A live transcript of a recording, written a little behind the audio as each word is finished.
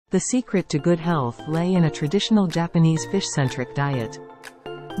The secret to good health lay in a traditional Japanese fish-centric diet.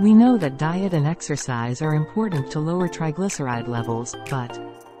 We know that diet and exercise are important to lower triglyceride levels,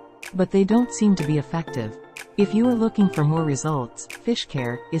 but they don't seem to be effective. If you are looking for more results, Fish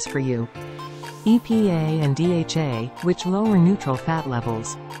Care is for you. EPA and DHA, which lower neutral fat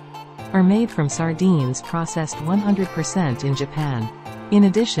levels, are made from sardines processed 100% in Japan. In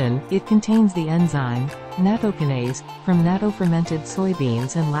addition, it contains the enzyme nattokinase from natto-fermented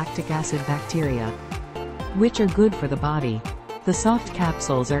soybeans and lactic acid bacteria, which are good for the body. The soft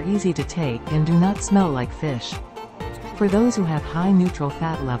capsules are easy to take and do not smell like fish. For those who have high neutral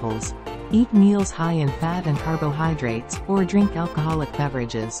fat levels, eat meals high in fat and carbohydrates, or drink alcoholic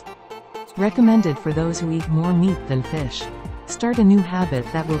beverages. Recommended for those who eat more meat than fish. Start a new habit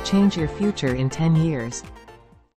that will change your future in 10 years.